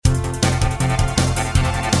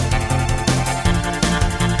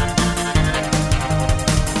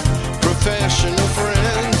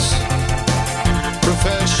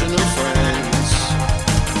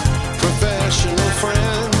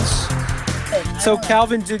So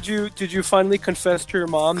Calvin, did you finally confess to your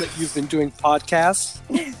mom that you've been doing podcasts?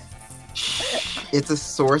 It's a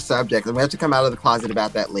sore subject. I'm going to have to come out of the closet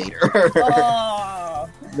about that later. Oh.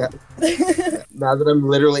 Now that I'm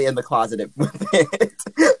literally in the closet with it.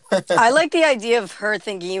 I like the idea of her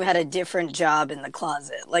thinking you had a different job in the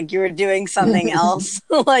closet. Like you were doing something else.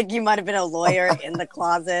 Like you might have been a lawyer in the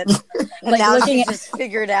closet. And Like now looking she at- just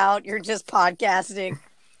figured out you're just podcasting.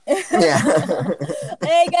 Yeah.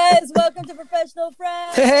 Hey guys, welcome to Professional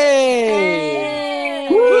Friends. Hey! Hey!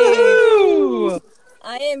 Woo!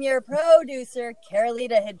 I am your producer,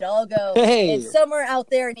 Carolita Hidalgo. Hey. And somewhere out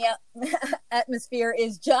there in the atmosphere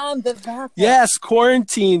is John the Vaca. Yes,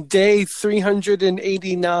 quarantine day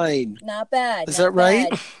 389. Not bad. Is not that right?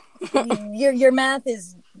 bad. Your math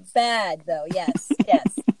is bad though. Yes,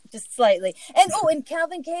 just slightly. And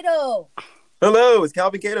Calvin Cato. Hello, it's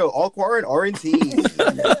Calvin Cato, all quarantine.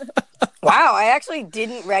 Wow, I actually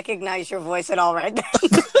didn't recognize your voice at all right there.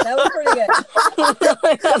 That was pretty good.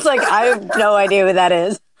 I was like, I have no idea who that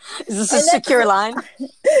is. Is this a And secure line?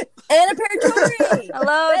 Anna Paratori.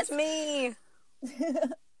 Hello, it's me.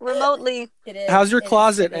 Remotely. It is. How's your It is-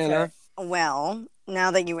 closet, it is Anna? her. Well,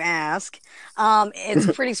 now that you ask,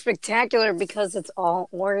 it's pretty spectacular because it's all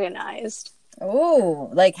organized. Oh,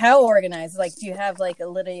 like how organized? Like, do you have like a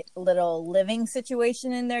little living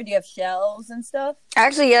situation in there? Do you have shelves and stuff?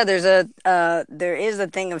 Actually, yeah, there is a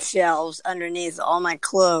thing of shelves underneath all my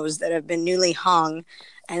clothes that have been newly hung,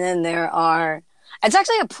 and then it's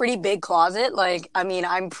actually a pretty big closet. Like, I mean,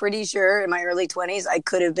 I'm pretty sure in my early 20s I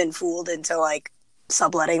could have been fooled into like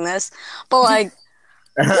subletting this, but like.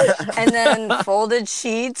 And then folded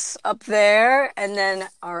sheets up there, and then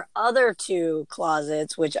our other two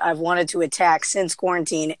closets, which I've wanted to attack since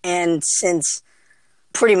quarantine and since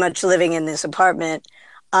pretty much living in this apartment,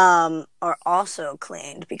 are also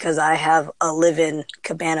cleaned because I have a live-in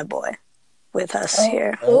cabana boy with us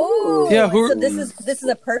here. Oh, Yeah, so this is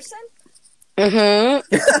a person.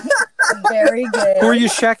 Mm-hmm. Very good. Who are you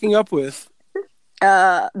shacking up with?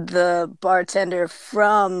 The bartender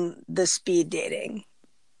from the speed dating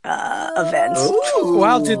events.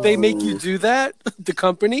 Wow, did they make you do that? The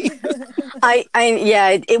company?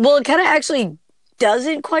 It kind of actually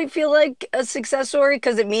doesn't quite feel like a success story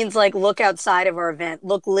because it means like look outside of our event,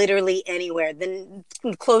 look literally anywhere, the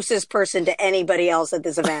closest person to anybody else at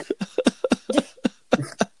this event.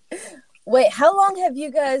 Wait, how long have you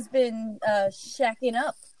guys been shacking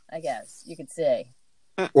up? I guess you could say.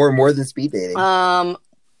 Or more than speed dating.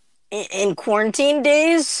 In quarantine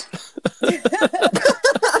days.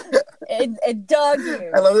 And dog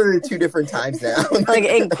years. I love that they're two different times now. Like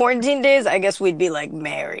in quarantine days, I guess we'd be like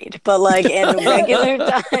married, but like in regular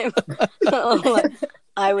time,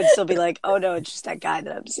 I would still be like, oh no, it's just that guy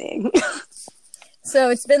that I'm seeing. So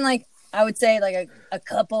it's been like, I would say like a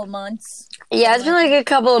couple months. Yeah, it's been like a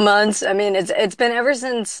couple of months. I mean, it's been ever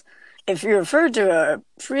since. If you refer to a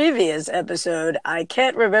previous episode, I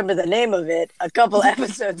can't remember the name of it. A couple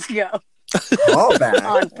episodes ago, All back.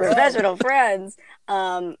 on Professional Friends,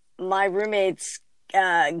 my roommate's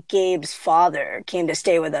Gabe's father came to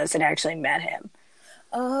stay with us and actually met him.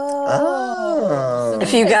 Oh. Oh.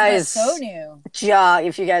 If you That's guys, so new.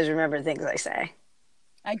 if you guys remember things I say.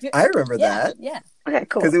 I do. I remember Yeah, that. yeah. Okay,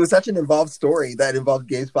 cool. Because it was such an involved story that involved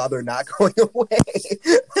Gabe's father not going away.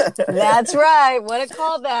 That's right. What a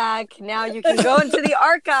callback. Now you can go into the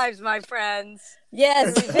archives, my friends.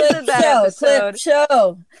 Yes, Revisit clip that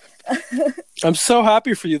show. I'm so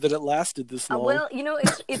happy for you that it lasted this long. Well,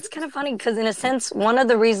 it's kind of funny because in a sense, one of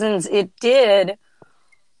the reasons it did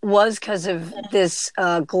was because of this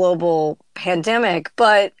global pandemic.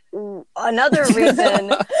 But another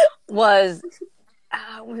reason was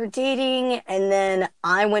we were dating, and then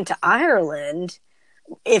I went to Ireland.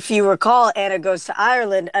 If you recall, Anna Goes to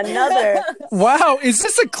Ireland. Another. Wow, is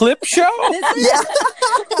this a clip show?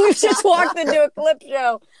 We just walked into a clip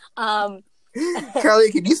show.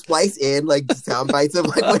 Carly, can you splice in like sound bites of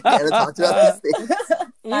like when Anna talked about these things?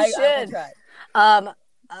 You I should. will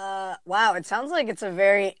try. Wow, it sounds like it's a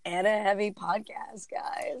very Anna-heavy podcast,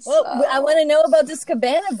 guys. Well, So- I want to know about this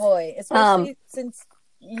cabana boy, especially since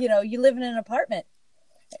you live in an apartment.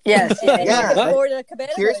 Yes. And you Yeah. can afford a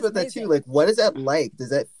cabana Curious boy. about that It's too. amazing. Like, what is that like? Does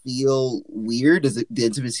that feel weird? Does the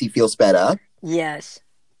intimacy feel sped up? Yes.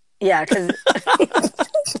 Yeah, because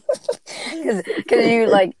you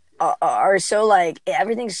like are so like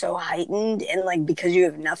everything's so heightened, and like because you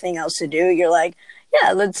have nothing else to do, you're like,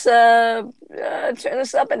 yeah, let's turn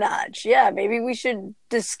this up a notch. Yeah, maybe we should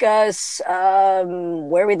discuss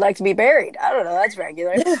where we'd like to be buried. I don't know. That's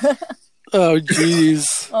regular. Oh,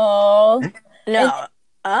 jeez. Oh, No.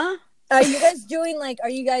 Huh? Are you guys doing like? Are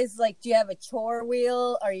you guys like? Do you have a chore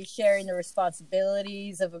wheel? Are you sharing the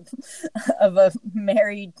responsibilities of a of a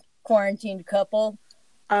married quarantined couple?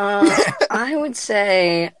 I would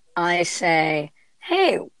say I say,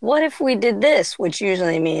 hey, what if we did this? Which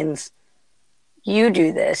usually means you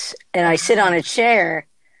do this, and I sit on a chair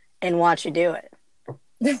and watch you do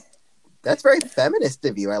it. That's very feminist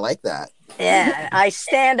of you. I like that. Yeah, I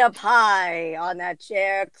stand up high on that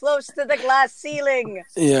chair, close to the glass ceiling.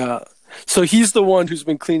 Yeah. So he's the one who's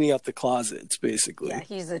been cleaning out the closets, basically. Yeah,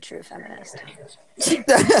 he's the true feminist.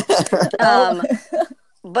 Oh.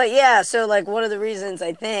 But yeah, so like one of the reasons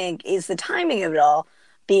I think is the timing of it all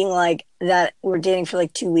being like that we're dating for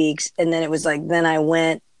like 2 weeks, and then it was like then I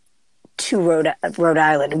went to Rhode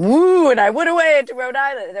Island. Woo! And I went away to Rhode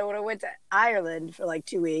Island. And then when I went to Ireland for like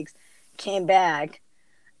 2 weeks, came back,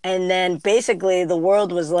 and then basically the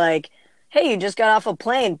world was like, hey, you just got off a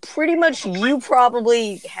plane. Pretty much you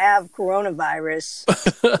probably have coronavirus.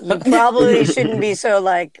 You probably shouldn't be so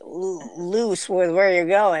like loose with where you're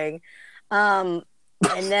going.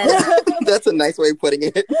 And then That's a nice way of putting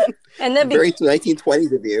it. and then Very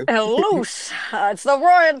 1920s of you. loose. It's the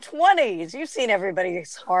roaring 20s. You've seen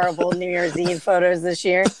everybody's horrible New Year's Eve photos this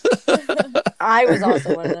year. I was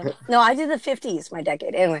also one of them. No, I did the 50s, my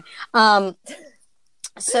decade. Anyway.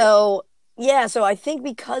 So yeah, so I think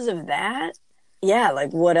because of that, yeah,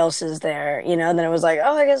 like what else is there? You know, then it was like,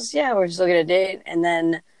 oh, I guess, yeah, we're still gonna date. And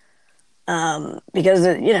then because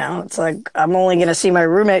it's like I'm only gonna see my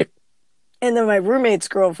roommate and then my roommate's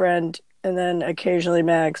girlfriend and then occasionally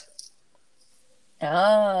Max.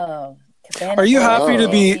 Oh. Are you happy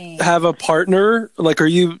to have a partner? Like, are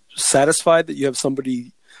you satisfied that you have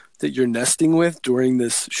somebody that you're nesting with during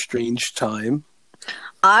this strange time?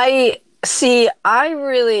 I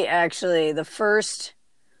really actually, when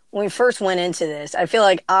we first went into this, I feel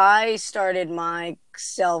like I started my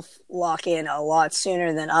self lock-in a lot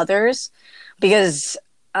sooner than others because,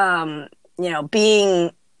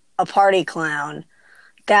 being a party clown,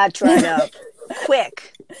 that dried up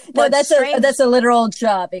quick. No, But that's a literal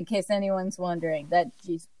job. In case anyone's wondering, that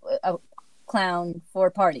she's a clown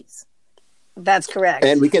for parties. That's correct.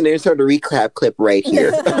 And we can insert a recap clip right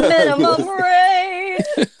here. Minimum rate.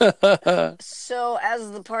 So,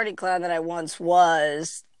 as the party clown that I once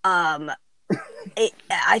was, I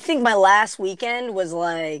think my last weekend was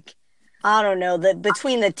like, I don't know,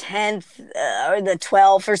 between the 10th or the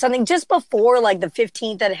 12th or something, just before like the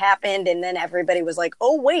 15th had happened, and then everybody was like,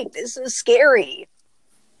 "Oh wait, this is scary."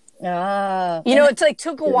 It's like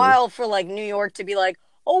took a while for like New York to be like,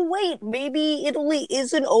 "Oh wait, maybe Italy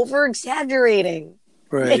isn't over exaggerating."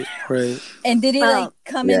 Right. And did he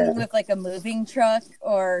come in with like a moving truck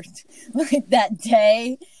or like that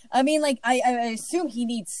day? I mean, like I assume he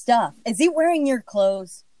needs stuff. Is he wearing your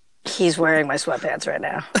clothes? He's wearing my sweatpants right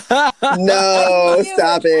now. No,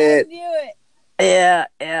 stop it. I knew it.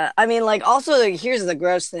 Yeah. I mean, like, also, like, here's the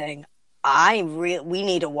gross thing. We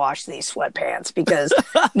need to wash these sweatpants because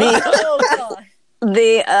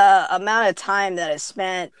the amount of time that is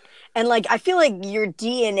spent, and like, I feel like your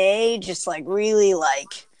DNA just like really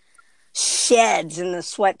like sheds in the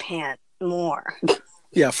sweatpant more.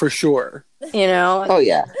 Yeah, for sure. Oh,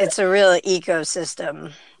 yeah. It's a real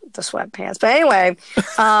ecosystem, the sweatpants. But anyway,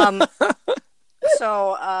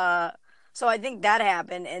 so I think that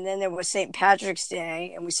happened, and then there was St. Patrick's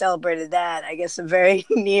Day, and we celebrated that. I guess a very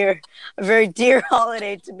dear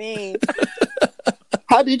holiday to me.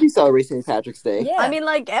 How did you celebrate St. Patrick's Day? Yeah. I mean,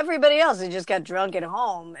 like everybody else, you just got drunk at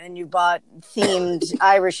home, and you bought themed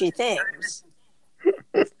Irishy things.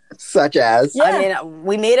 Such as? Yeah. I mean,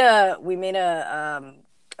 we made a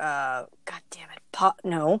God damn it,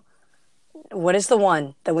 no. What is the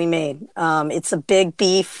one that we made? It's a big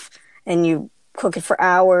beef, and you cook it for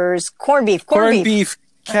hours. Corned beef. Corned beef,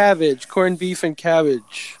 cabbage. Corned beef and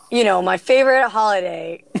cabbage. My favorite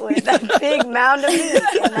holiday with that big mound of meat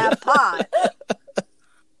in that pot.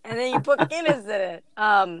 And then you put Guinness in it.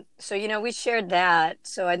 So, we shared that.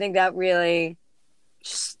 So I think that really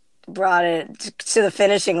just brought it to the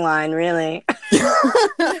finishing line, really.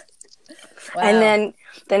 Wow. And then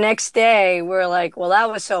the next day, we're like, well, that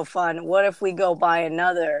was so fun. What if we go buy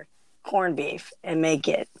another corned beef and make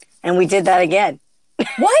it? And we did that again.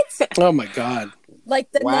 What? Oh my God.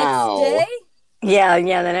 Like the Wow. next day? Yeah,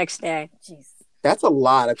 the next day. Jeez. That's a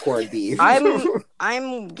lot of corned beef.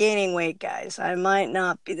 I'm gaining weight, guys. I might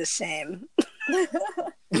not be the same.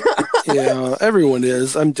 Yeah, everyone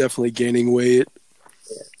is. I'm definitely gaining weight.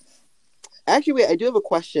 Actually, wait, I do have a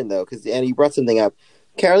question, though, because Annie, you brought something up.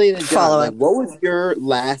 Caroline and John, Follow like, it. what was your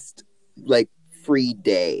last, like, free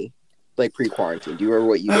day? like pre-quarantine? Do you remember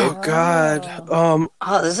what you Oh did? God.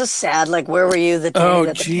 Oh, this is sad. Like, where were you the day Oh,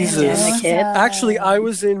 that the Jesus. pandemic hit? Actually, I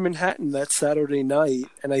was in Manhattan that Saturday night,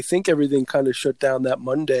 and I think everything kind of shut down that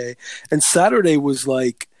Monday. And Saturday was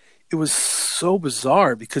like, it was so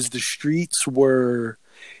bizarre because the streets were,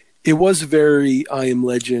 it was very I Am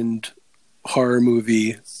Legend horror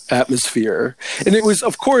movie atmosphere. And it was,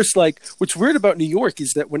 of course, like, what's weird about New York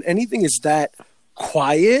is that when anything is that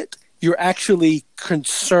quiet, you're actually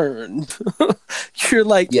concerned. You're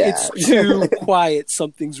like, it's too quiet.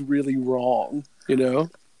 Something's really wrong, you know?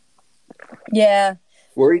 Yeah.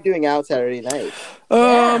 What were you doing out Saturday night?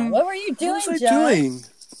 What were you doing, What was I John? doing?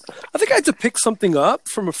 I think I had to pick something up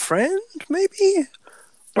from a friend, maybe?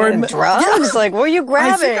 Drugs? Yeah. Like, what were you I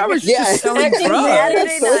grabbing? think I was just selling Acting drugs. Saturday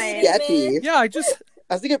That's so night. sketchy. Yeah, I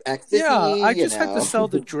was thinking of ecstasy. I just had to sell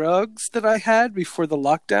the drugs that I had before the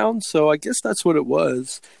lockdown, so I guess that's what it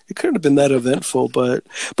was. It couldn't have been that eventful, but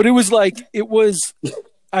it was like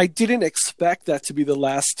I didn't expect that to be the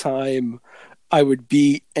last time I would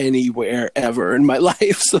be anywhere ever in my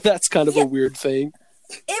life, so that's kind of a weird thing.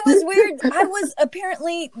 It was weird. I was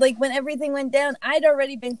apparently, like, when everything went down, I'd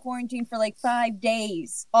already been quarantined for like 5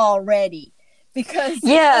 days already. Because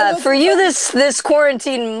for you, this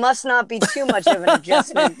quarantine must not be too much of an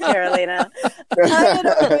adjustment, Carolina. I had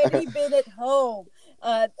already been at home.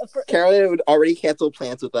 Carolina would already cancel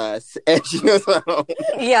plans with us, and she was home.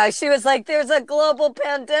 Yeah, she was like, "There's a global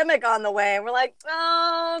pandemic on the way," and we're like,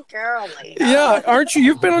 "Oh, Carolina." Yeah, aren't you?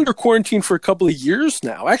 You've been under quarantine for a couple of years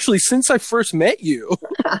now. Actually, since I first met you.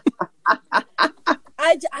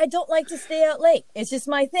 I don't like to stay out late. It's just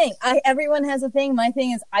my thing. Everyone has a thing. My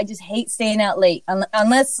thing is I just hate staying out late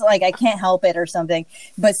unless like I can't help it or something.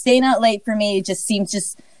 But staying out late for me, it just seems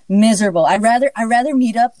just miserable. I rather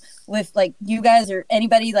meet up with like you guys or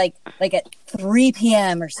anybody like at 3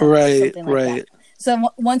 p.m. or something. Something like that. So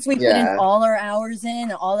once we put in all our hours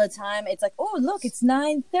in all the time, it's like, oh look, it's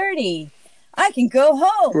 9:30. I can go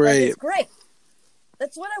home. Right. Like, it's great.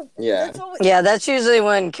 That's what that's usually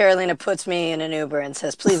when Carolina puts me in an Uber and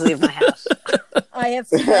says, "Please leave my house." I have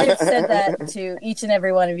said that to each and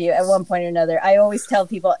every one of you at one point or another. I always tell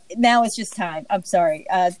people, now it's just time. I'm sorry.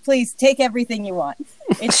 Please take everything you want.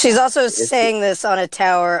 She's also saying this on a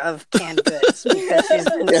tower of canned goods because she's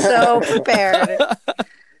been so prepared.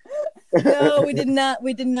 No, we did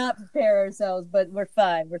not prepare ourselves, but we're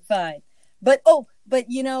fine. But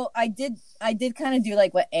you know, I did kind of do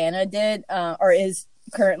like what Anna did, or is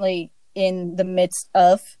currently in the midst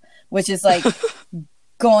of, which is like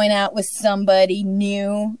going out with somebody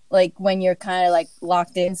new, like when you're kind of like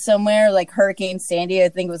locked in somewhere, like Hurricane Sandy, I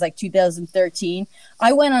think it was like 2013.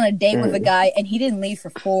 I went on a date with a guy and he didn't leave for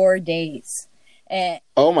 4 days. And,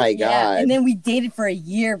 oh my God. And then we dated for a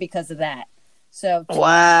year because of that. So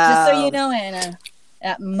wow. Just so you know, Anna,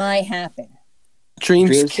 that might happen.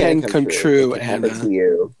 Dreams can come true, Anna. To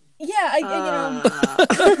you. Yeah, you know.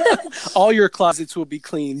 All your closets will be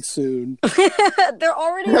clean soon. They're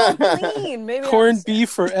already all clean. Maybe corned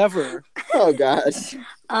beef forever. Oh gosh.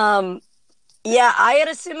 Yeah, I had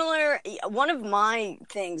a similar. One of my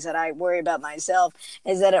things that I worry about myself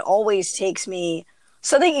is that it always takes me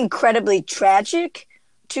something incredibly tragic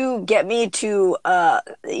to get me to,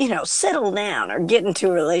 settle down or get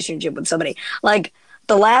into a relationship with somebody. Like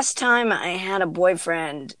the last time I had a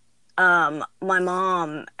boyfriend. My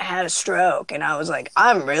mom had a stroke and I was like,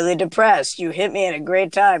 I'm really depressed. You hit me at a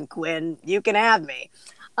great time, Quinn. You can have me.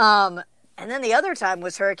 And then the other time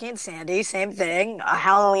was Hurricane Sandy. Same thing. A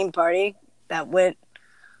Halloween party that went,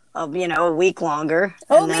 a week longer.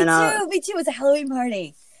 Oh, and then, me too. It was a Halloween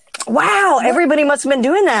party. Wow. Everybody must have been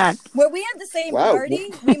doing that. Were we at the same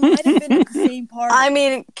party? We might have been at the same party. I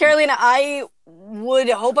mean, Carolina, I would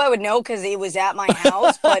hope I would know because it was at my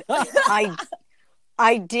house, but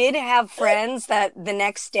I did have friends that the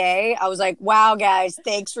next day I was like, wow, guys,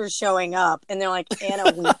 thanks for showing up. And they're like, Anna,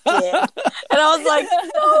 we did. And I was like,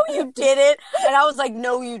 no, you didn't. And I was like,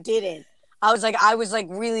 no, you didn't. I was like,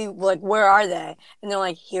 really, like, where are they? And they're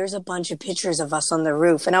like, here's a bunch of pictures of us on the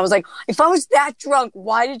roof. And I was like, if I was that drunk,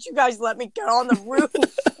 why did you guys let me get on the roof?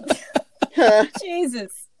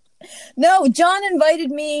 Jesus. No, John invited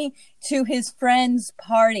me to his friend's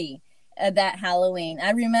party. That Halloween,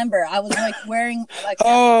 I remember I was like wearing like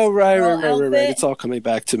right. It's all coming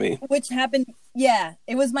back to me. Which happened, yeah.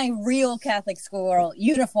 It was my real Catholic schoolgirl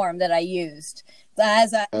uniform that I used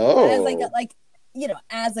as a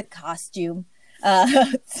costume.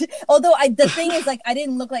 Although the thing is, like, I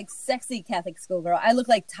didn't look like sexy Catholic schoolgirl. I looked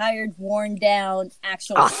like tired, worn down,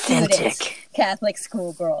 actual authentic student Catholic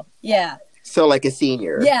schoolgirl. Yeah. So like a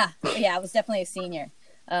senior. Yeah. I was definitely a senior,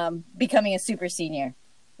 becoming a super senior.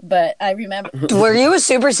 But I remember. Were you a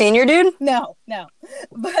super senior, dude? No.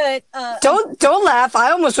 But Don't laugh.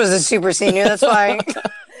 I almost was a super senior. That's why.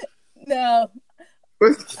 no. I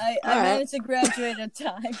right. managed to graduate in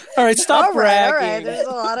time. All right, stop bragging. All right. There's a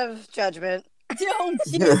lot of judgment. Don't,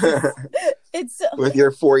 Jesus. It's With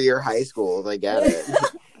your 4-year high school, I get it.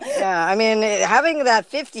 Yeah, I mean, having that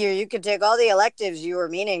fifth year, you could take all the electives you were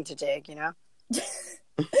meaning to take. You know.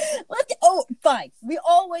 Fine. We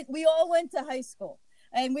all went to high school,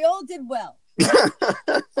 and we all did well.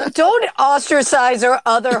 Don't ostracize our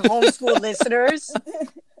other homeschool listeners.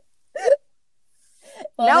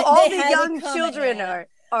 Well, Now all they the had young it coming, children man.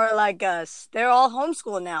 are like us. They're all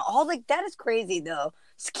homeschooled now. All like that is crazy though.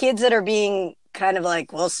 It's kids that are being kind of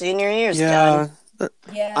like, well, senior year's done.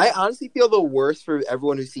 Yeah. I honestly feel the worst for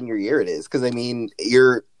everyone whose senior year it is, because I mean,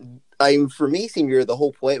 for me, senior year, the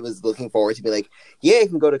whole point was looking forward to be like, yeah, I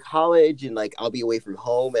can go to college and like I'll be away from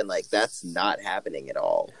home, and like that's not happening at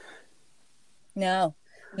all. No,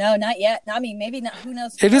 not yet. I mean, maybe not. Who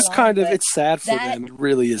knows? It is how kind long, of, but it's sad for that- them. It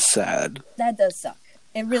really is sad. That does suck.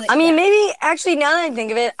 It really. I mean, yeah. maybe actually now that I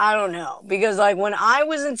think of it, I don't know. Because like when I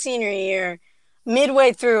was in senior year,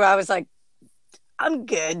 midway through, I was like, I'm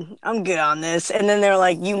good on this. And then they're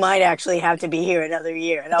like, you might actually have to be here another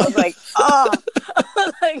year. And I was like, oh,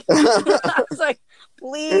 I was like,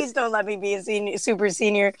 please don't let me be a super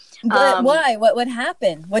senior. But why? What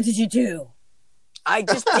happened? What did you do? I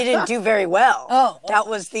just didn't do very well. Oh. That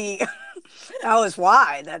was that was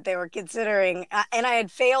why that they were considering, and I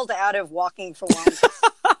had failed out of Walking for Wellness.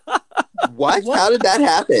 What? How did that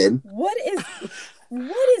happen? What is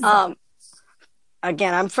that?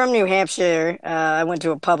 Again, I'm from New Hampshire. I went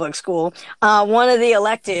to a public school. One of the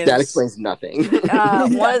electives. That explains nothing.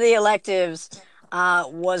 One of the electives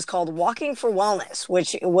was called Walking for Wellness,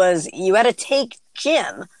 which was you had to take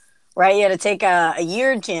gym, right? You had to take a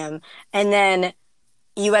year gym, and then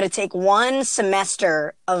you had to take one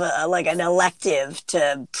semester of like an elective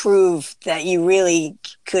to prove that you really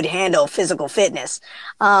could handle physical fitness.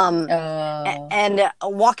 And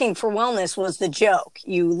Walking for Wellness was the joke.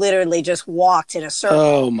 You literally just walked in a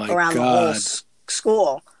circle around the whole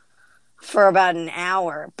school for about an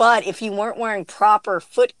hour. But if you weren't wearing proper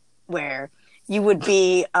footwear, you would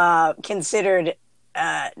be considered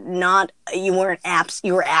you were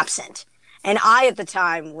absent. And I, at the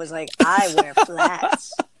time, was like, I wear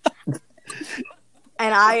flats.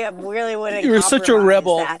 And I really wouldn't. You were such a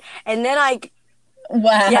rebel. That. And then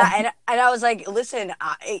Wow. Yeah, and I was like, listen,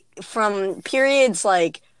 from periods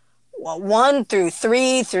like 1 through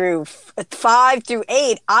 3 through 5 through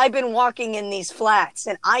 8, I've been walking in these flats,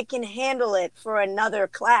 and I can handle it for another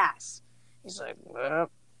class. He's like, well,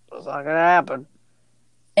 that's not going to happen.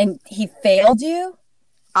 And he failed you?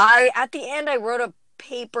 At the end, I wrote a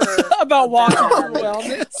paper about walking for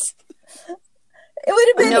wellness. It would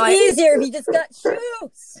have been easier if you just got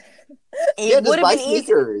shoes. It would have been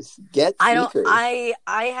easier. Get sneakers. I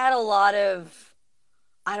had a lot of,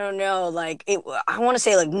 I don't know, like I want to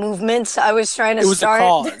say like movements I was trying to start.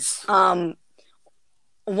 It was a cause.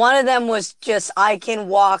 One of them was just, I can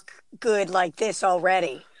walk good like this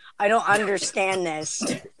already. I don't understand this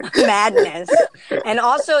madness. And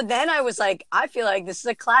also then I was like, I feel like this is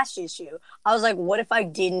a class issue. I was like, what if I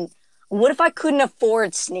couldn't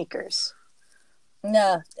afford sneakers?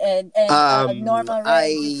 No, and Norma,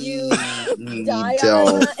 I you die don't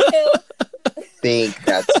on that hill. think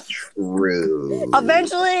that's true.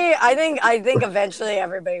 Eventually, I think eventually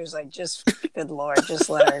everybody was like, just good Lord, just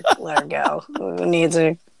let her go. Who needs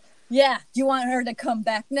her? Yeah. Do you want her to come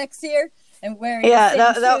back next year and wear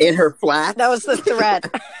in her flat? That was the threat.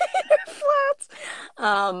 In her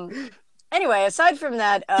flats. Anyway, aside from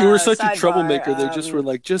that, you were such a troublemaker. They just were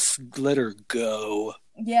like, just let her go.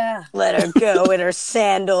 Yeah. Let her go in her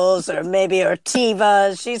sandals or maybe her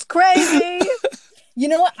Tevas. She's crazy. You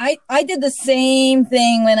know what? I did the same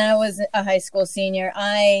thing when I was a high school senior.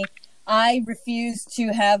 I refused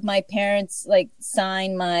to have my parents like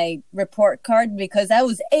sign my report card because I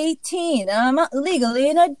was 18. I'm not legally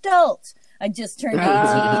an adult. I just turned 18 and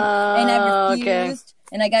I refused. Okay.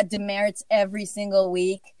 And I got demerits every single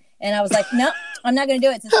week. And I was like, no, I'm not going to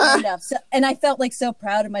do it. It's not enough. So, and I felt like so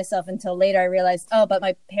proud of myself until later I realized, but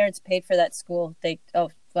my parents paid for that school.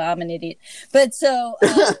 Well, I'm an idiot. But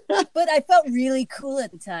but I felt really cool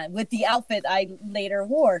at the time with the outfit I later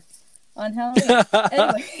wore on Halloween.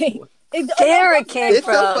 Anyway. There it came it's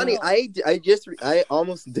from. so funny. I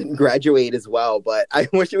almost didn't graduate as well, but I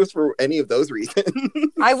wish it was for any of those reasons.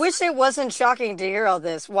 I wish it wasn't shocking to hear all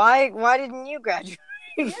this. Why didn't you graduate?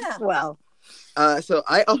 Yeah. Well. So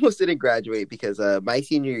I almost didn't graduate because my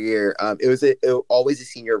senior year, it was always a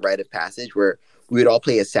senior rite of passage where we would all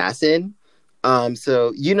play assassin.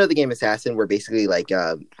 So you know the game Assassin, where basically like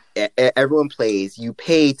everyone plays. You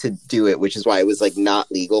pay to do it, which is why it was like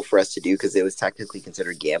not legal for us to do because it was technically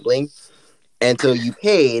considered gambling. And so you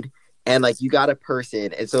paid, and like you got a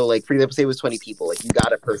person, and so like for example, say it was 20 people, like you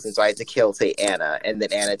got a person. So I had to kill, say, Anna, and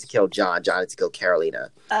then Anna had to kill John. John had to kill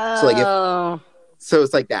Carolina. So like so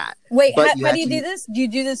it's like that. Wait, But how do you do this? Do you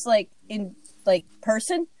do this like in like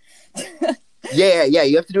person? Yeah.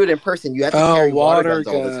 You have to do it in person. You have to carry water guns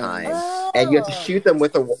all the gun. time, and you have to shoot them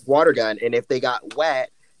with a water gun. And if they got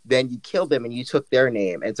wet, then you killed them and you took their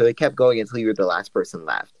name. And so it kept going until you were the last person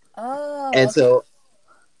left. Oh, And so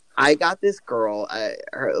I got this girl.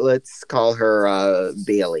 Let's call her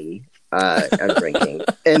Bailey. I'm drinking,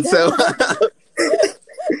 and so.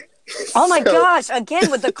 Oh my gosh!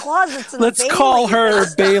 Again with the closets. And Let's the call Baileys.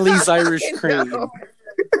 her Bailey's Irish Cream.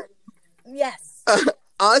 yes.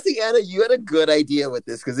 Honestly, Anna, you had a good idea with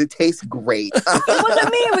this because it tastes great. It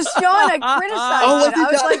wasn't me. It was Sean. I criticized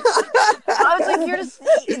it. I was like, you're just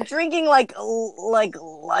drinking like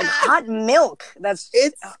hot milk.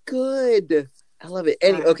 It's good. I love it.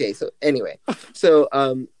 Anyway, so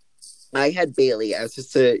I had Bailey. I was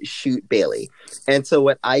just to shoot Bailey, and so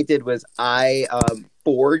what I did was I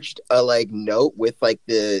forged a like note with like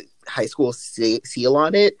the high school seal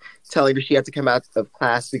on it, telling her she had to come out of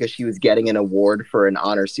class because she was getting an award for an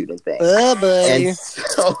honor student thing. Oh, boy. And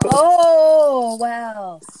so, Oh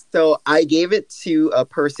wow. so I gave it to a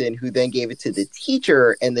person who then gave it to the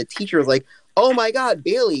teacher, and the teacher was like, "Oh my God,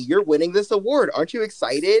 Bailey, you're winning this award. Aren't you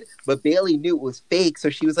excited?" But Bailey knew it was fake,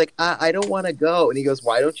 so she was like, I don't want to go. And he goes,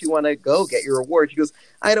 "Why don't you want to go get your award?" She goes,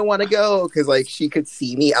 "I don't want to go," because like she could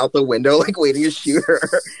see me out the window, like waiting to shoot her.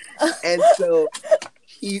 And so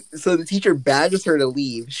the teacher badgers her to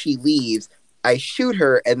leave. She leaves. I shoot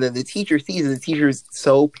her, and then the teacher sees it. The teacher's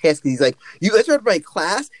so pissed because he's like, "You interrupted my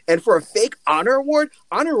class, and for a fake honor award?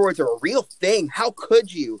 Honor awards are a real thing. How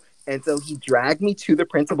could you?" And so he dragged me to the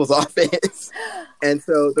principal's office. And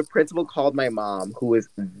so the principal called my mom, who was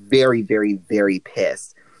very, very, very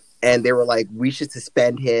pissed. And they were like, "We should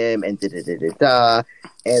suspend him," and da-da-da-da-da.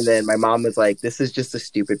 And then my mom was like, "This is just a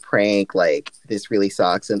stupid prank. Like, this really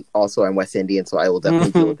sucks. And also, I'm West Indian, so I will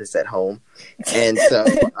definitely deal with this at home." And so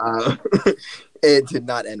it did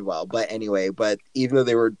not end well. But anyway, even though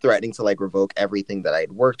they were threatening to, like, revoke everything that I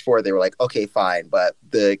had worked for, they were like, "Okay, fine. But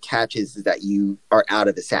the catch is that you are out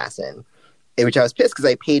of Assassin." Which I was pissed because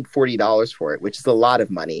I paid $40 for it, which is a lot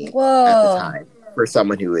of money at the time for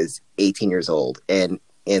someone who is 18 years old and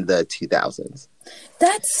in the 2000s.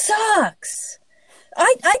 That sucks.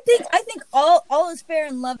 I think all is fair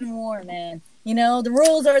in love and war, man. You know, the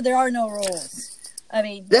rules are there are no rules. I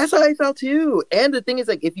mean, that's how I felt too. And the thing is,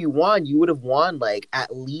 like, if you won, you would have won like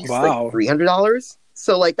at least like $300.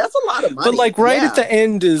 So like that's a lot of money. But like at the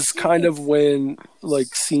end is kind of when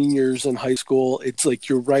like seniors in high school, it's like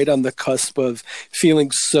you're right on the cusp of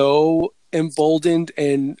feeling so emboldened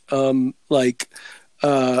and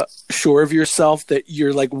sure of yourself that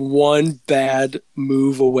you're like one bad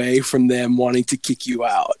move away from them wanting to kick you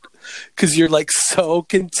out because you're like so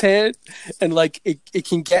content and like it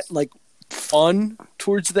can get like fun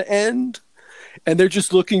towards the end and they're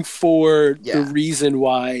just looking for the reason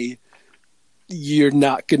why you're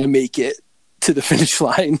not going to make it to the finish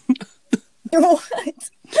line. What?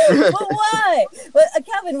 But why? But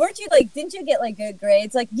Calvin, weren't you like? Didn't you get like good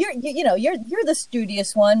grades? Like you're the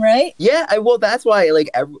studious one, right? Yeah, that's why. Like,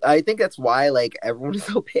 I think that's why like everyone was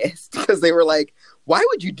so pissed because they were like, "Why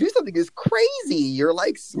would you do something this crazy? You're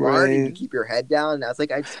like smart and you keep your head down." And I was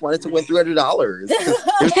like, "I just wanted to win $300.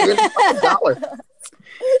 $300.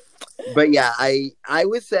 But yeah, I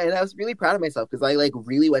was saying I was really proud of myself because I like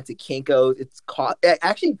really went to Kinko. It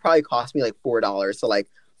actually probably cost me like $4 to like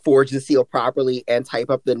forge the seal properly and type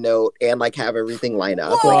up the note and like have everything line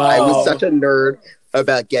up. Like I was such a nerd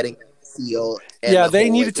about getting the seal. And yeah, they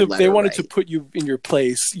wanted to put you in your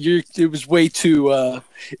place. It was way too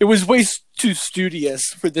studious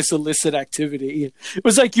for this illicit activity. It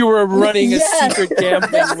was like you were running a secret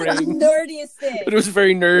gambling ring. Nerdiest thing. But it was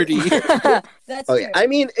very nerdy. That's true. I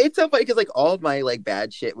mean, it's so funny because like all of my like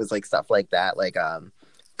bad shit was like stuff like that. Like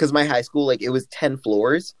because my high school like it was 10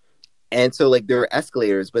 floors. And so, like, there were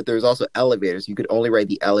escalators, but there was also elevators. You could only ride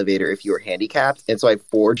the elevator if you were handicapped. And so I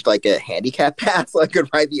forged, like, a handicap pass so I could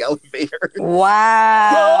ride the elevator.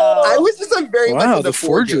 Wow. I was just, like, very much into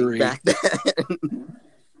forgery back then.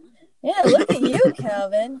 Yeah, look at you,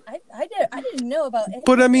 Calvin. I didn't know about it.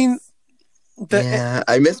 But, I mean...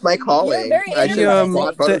 I missed my calling.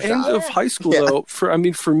 The end of high school, though, for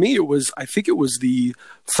me, I think it was the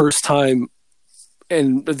first time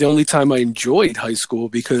and the only time I enjoyed high school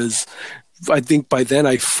because I think by then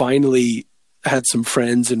I finally had some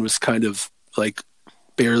friends and was kind of like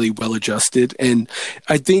barely well adjusted. And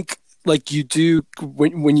I think like you do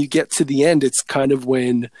when you get to the end, it's kind of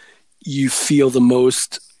when you feel the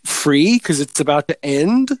most free because it's about to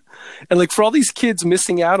end. And like for all these kids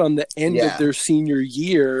missing out on the end of their senior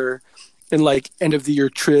year and like end of the year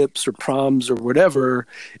trips or proms or whatever,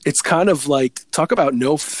 it's kind of like, talk about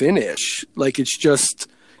no finish. Like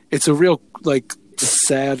it's a real like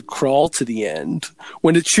sad crawl to the end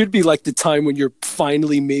when it should be like the time when you're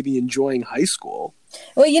finally maybe enjoying high school.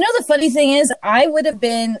 Well, you know, the funny thing is, I would have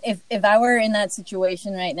been, if I were in that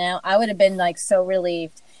situation right now, I would have been like so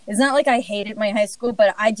relieved. It's not like I hated my high school,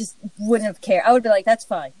 but I just wouldn't have cared. I would be like, that's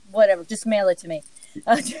fine, whatever, just mail it to me.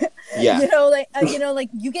 You know, like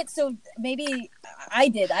you get so, maybe I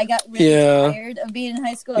did. I got really tired of being in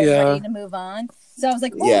high school. I was ready to move on. So I was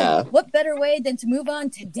like, what better way than to move on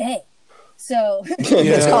today? So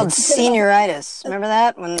it's called senioritis. Remember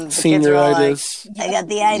that when the kids were all like, "I got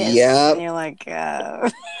the itis," and you're like,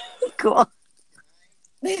 "Cool."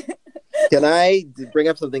 Can I bring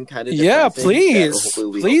up something kind of? Yeah, please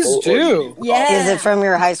do. Yeah, is it from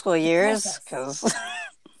your high school years? Because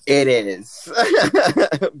it is,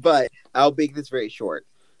 but I'll make this very short.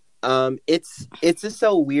 It's just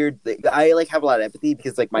so weird. I like have a lot of empathy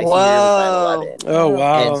because like my senior year was 9/11. Oh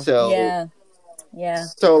wow! And so yeah.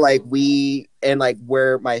 So like we and like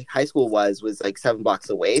where my high school was like 7 blocks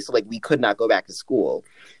away. So like we could not go back to school.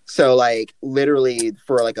 So like literally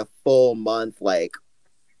for like a full month, like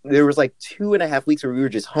there was like 2.5 weeks where we were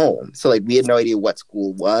just home. So like we had no idea what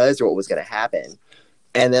school was or what was going to happen.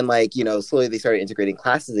 And then like, you know, slowly they started integrating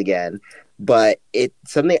classes again. But it's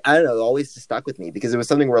something, I don't know, always just stuck with me because it was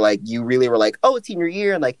something where like you really were like, oh, it's senior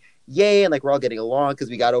year and like, yay, and like we're all getting along because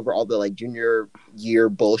we got over all the like junior year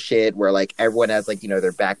bullshit where like everyone has like, you know,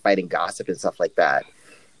 their backbiting gossip and stuff like that.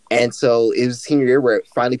 And so it was senior year where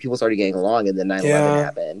finally people started getting along and then 9/11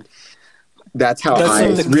 happened. That's how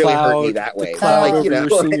it really hurt me that way. But, like, you know,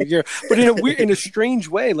 senior year. But in a strange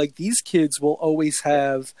way, like these kids will always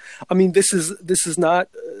have. I mean, this is not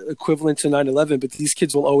equivalent to 9/11, but these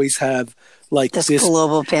kids will always have like this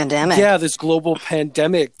global pandemic. Yeah, this global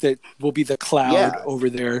pandemic that will be the cloud over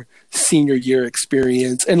their senior year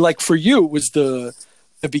experience. And like for you, it was the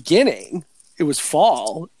beginning. It was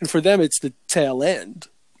fall, and for them, it's the tail end.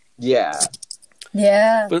 Yeah.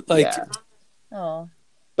 But like,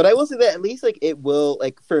 But I will say that at least like it will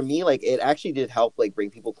like for me like it actually did help like bring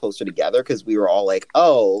people closer together because we were all like,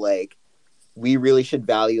 oh, like we really should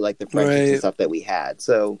value like the friendships and stuff that we had.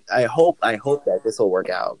 So I hope that this will work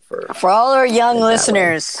out for all our young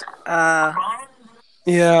listeners.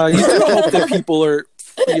 Yeah, you do hope that people are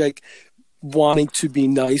like wanting to be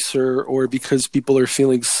nicer, or because people are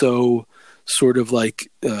feeling so sort of like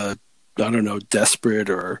I don't know, desperate,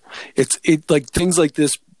 or it like things like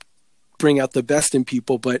this bring out the best in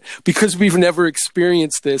people. But because we've never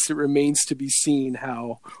experienced this, it remains to be seen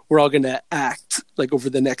how we're all going to act like over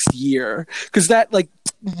the next year. Because that like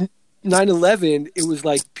 9/11, it was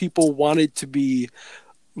like people wanted to be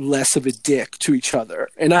less of a dick to each other,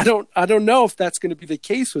 and I don't know if that's going to be the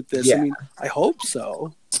case with this. I mean, I hope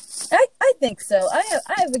so. I think so. I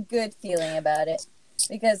have a good feeling about it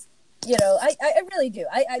because, you know, I really do.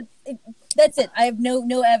 That's it. I have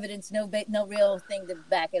no evidence, no real thing to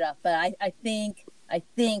back it up. But I think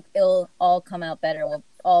it'll all come out better. We'll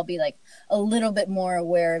all be like a little bit more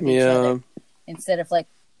aware of each other instead of like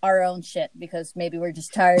our own shit, because maybe we're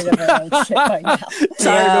just tired of our own shit right now.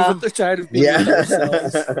 Tired of being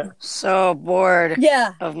ourselves. So bored.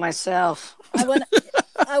 Of myself. I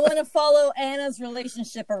want to follow Anna's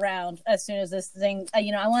relationship around as soon as this thing.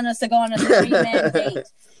 You know, I want us to go on a 3-man date.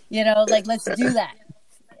 You know, like let's do that.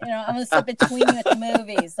 You know, I'm gonna sit between you at the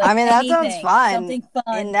movies. Like, I mean, that sounds fun. Something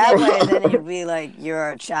fun. In that way, then you'd be like you're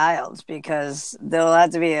a child, because there'll have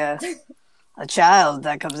to be a child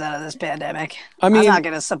that comes out of this pandemic. I mean, I'm not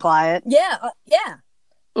gonna supply it. Yeah.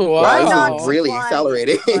 Wow. I'm not really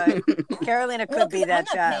accelerating. Carolina could be that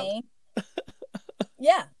child.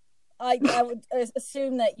 Yeah. I would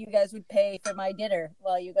assume that you guys would pay for my dinner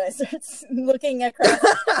while you guys are looking across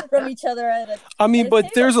from each other at a but table.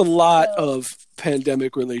 there's a lot of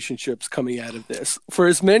pandemic relationships coming out of this. For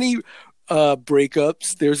as many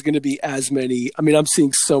breakups, there's going to be as many. I mean, I'm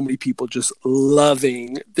seeing so many people just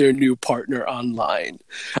loving their new partner online.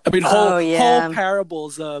 I mean, whole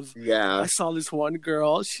parables of, I saw this one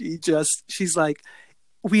girl, she's like,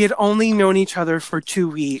 we had only known each other for 2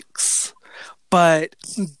 weeks, but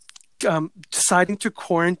deciding to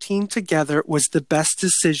quarantine together was the best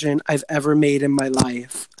decision I've ever made in my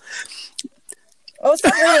life. Oh,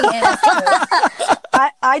 stop reading it.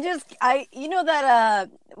 I you know that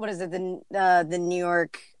what is it, the New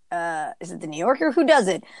York is it the New Yorker? Who does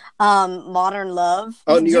it? Modern Love.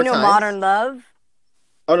 Oh, Do New you York know Times? Modern Love?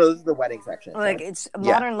 Oh no, this is the wedding section. Like Sorry. it's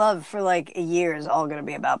Yeah. Modern Love for like a year is all going to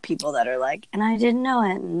be about people that are like, and I didn't know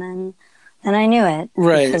it, and then I knew it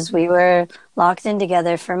Right. because we were locked in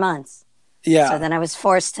together for months. Yeah. So then I was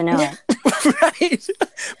forced to know it. Right.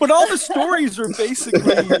 But all the stories are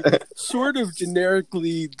basically sort of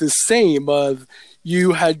generically the same of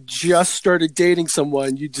you had just started dating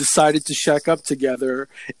someone, you decided to shack up together,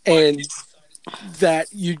 and that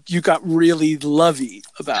you got really lovey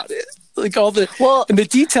about it. Like all the Well, and the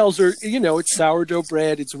details are, it's sourdough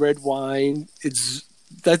bread, it's red wine,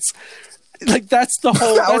 that's the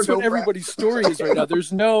whole that's Sourdough what bread. everybody's story is right now.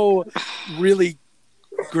 There's no really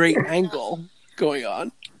great angle going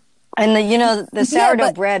on. and the sourdough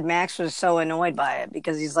but- bread, Max was so annoyed by it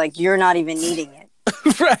because he's like, you're not even eating it.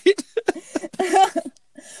 Right?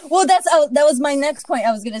 Well, that was my next point.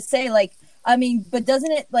 I was gonna say, like, I mean, but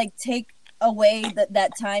doesn't it like take away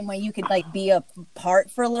that time when you could like be apart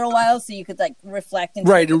for a little while, so you could like reflect and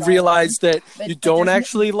Right, take it and all realize in? that But- you but don't there's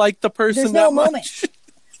actually like the person there's that no much. moment.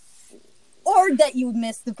 Or that you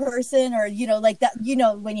miss the person, or like that.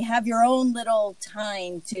 When you have your own little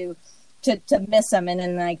time to miss them, and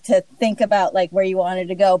then like to think about like where you wanted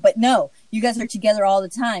to go. But no, you guys are together all the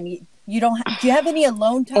time. You don't. Do you have any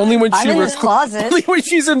alone time? Only when I'm she in this closet. only when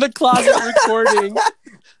she's in the closet recording.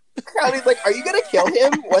 Crowley's like, "Are you gonna kill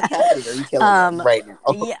him? What's happening? Are you killing him right now?"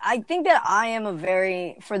 Yeah, I think that I am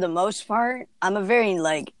for the most part, I'm a very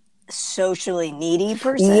like socially needy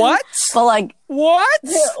person. What? But like, What?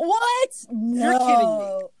 What? You're kidding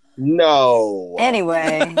me. No.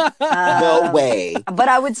 anyway, No way. But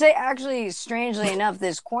I would say, actually, strangely enough,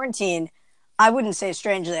 this quarantine, I wouldn't say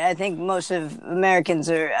strangely. I think most of Americans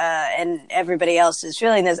are, and everybody else is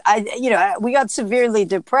feeling this. We got severely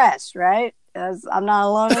depressed, right? I'm not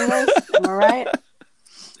alone in this. Am I right?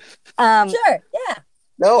 Sure. Yeah.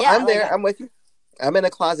 No, Yeah, I'm there. like- I'm with you. I'm in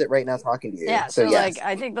a closet right now talking to you. Yeah. So, So, yes. like,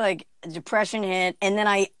 I think like depression hit, and then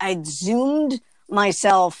I zoomed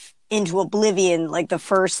myself into oblivion like the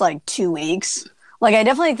first like 2 weeks. Like, I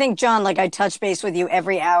definitely think, John, like I touch base with you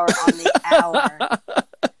every hour on the hour.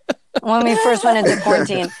 When we first went into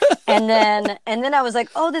quarantine, and then I was like,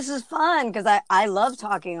 oh, this is fun because I love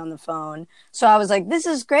talking on the phone. So I was like, this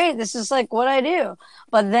is great. This is like what I do.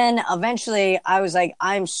 But then eventually I was like,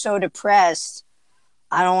 I'm so depressed.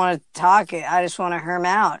 I don't want to talk it. I just want to herm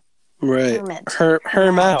out. Right. Hermit.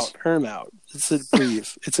 Herm out. Herm out. It's an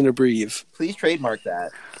abbrev. It's an abbrev. Please trademark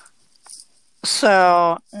that.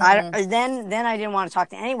 So then I didn't want to talk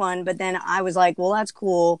to anyone, but then I was like, well, that's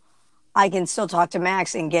cool. I can still talk to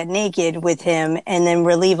Max and get naked with him and then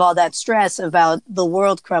relieve all that stress about the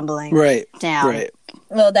world crumbling Right. down. Right.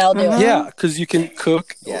 Well, that'll do it. Yeah, because you can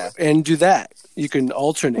cook Yeah. and do that. You can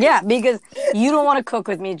alternate. Yeah, because you don't want to cook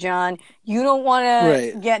with me, John. You don't want to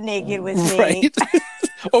Right. get naked with me. Right.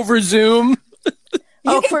 Over Zoom.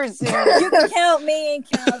 Over Zoom. You can count me and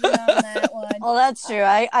Calvin on that one. Well, that's true.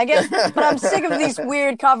 I guess, but I'm sick of these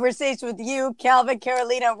weird conversations with you, Calvin,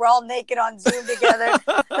 Carolina. We're all naked on Zoom together.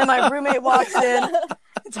 Then my roommate walks in.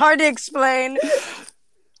 It's hard to explain.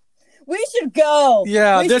 We should go.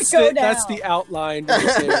 Yeah, we that's should go the, that's down. the outline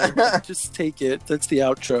right there. Just take it. That's the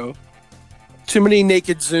outro. Too many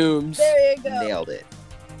naked Zooms. There you go. Nailed it.